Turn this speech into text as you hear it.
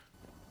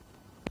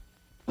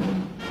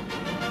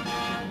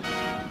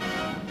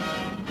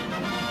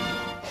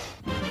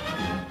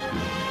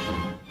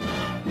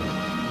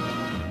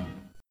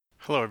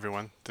Hello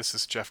everyone, this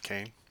is Jeff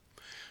Kane.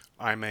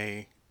 I'm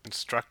a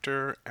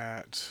instructor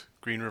at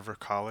Green River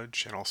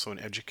College and also an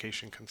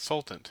education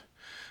consultant.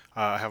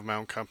 I have my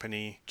own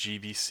company,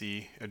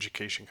 GBC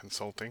Education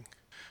Consulting.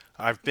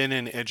 I've been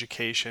in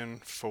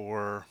education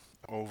for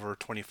over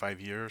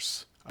 25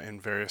 years in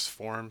various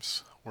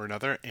forms or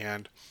another,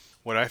 and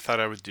what I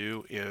thought I would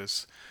do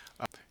is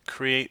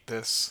create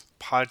this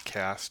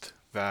podcast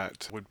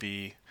that would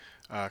be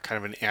kind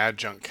of an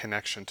adjunct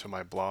connection to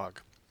my blog.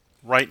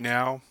 Right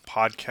now,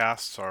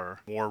 podcasts are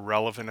more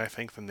relevant, I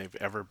think, than they've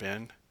ever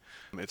been.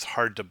 It's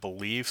hard to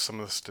believe some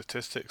of the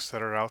statistics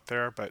that are out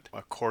there, but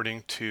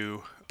according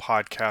to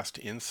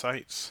Podcast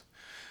Insights,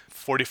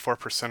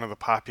 44% of the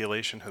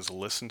population has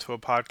listened to a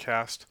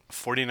podcast.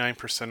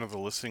 49% of the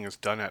listening is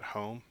done at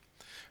home.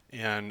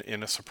 And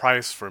in a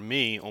surprise for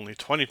me, only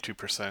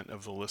 22%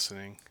 of the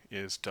listening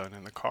is done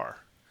in the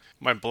car.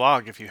 My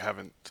blog, if you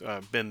haven't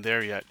been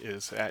there yet,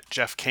 is at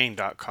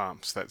jeffcain.com.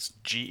 So that's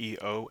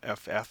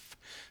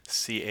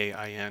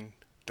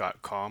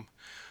GEOFFCAIN.com.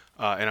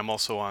 And I'm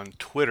also on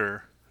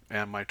Twitter,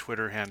 and my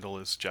Twitter handle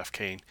is Jeff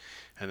Kane.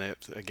 And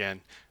that's,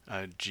 again,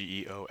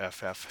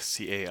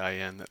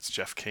 GEOFFCAIN. That's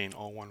Jeff Kane,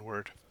 all one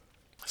word.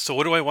 So,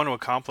 what do I want to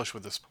accomplish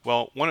with this?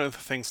 Well, one of the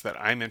things that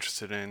I'm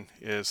interested in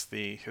is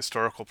the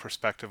historical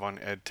perspective on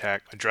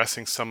EdTech,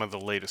 addressing some of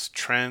the latest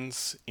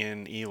trends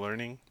in e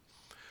learning,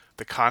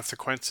 the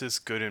consequences,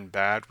 good and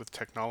bad, with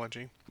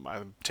technology.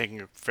 I'm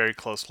taking a very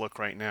close look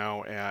right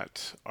now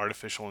at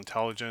artificial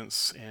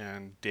intelligence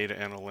and data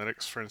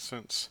analytics, for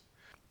instance.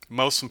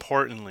 Most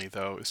importantly,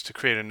 though, is to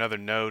create another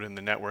node in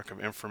the network of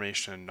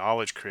information and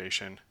knowledge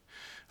creation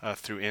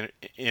through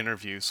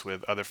interviews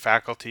with other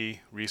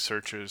faculty,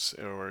 researchers,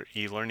 or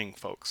e-learning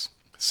folks.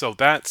 So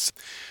that's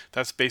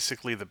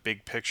basically the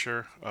big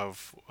picture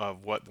of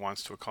what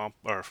wants to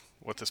accomplish, or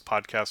what this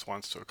podcast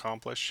wants to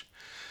accomplish.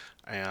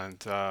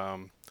 And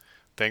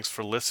thanks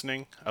for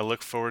listening. I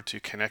look forward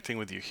to connecting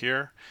with you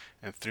here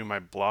and through my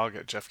blog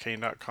at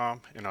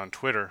jeffkane.com and on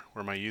Twitter,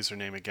 where my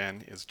username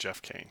again is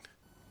Jeff Kane.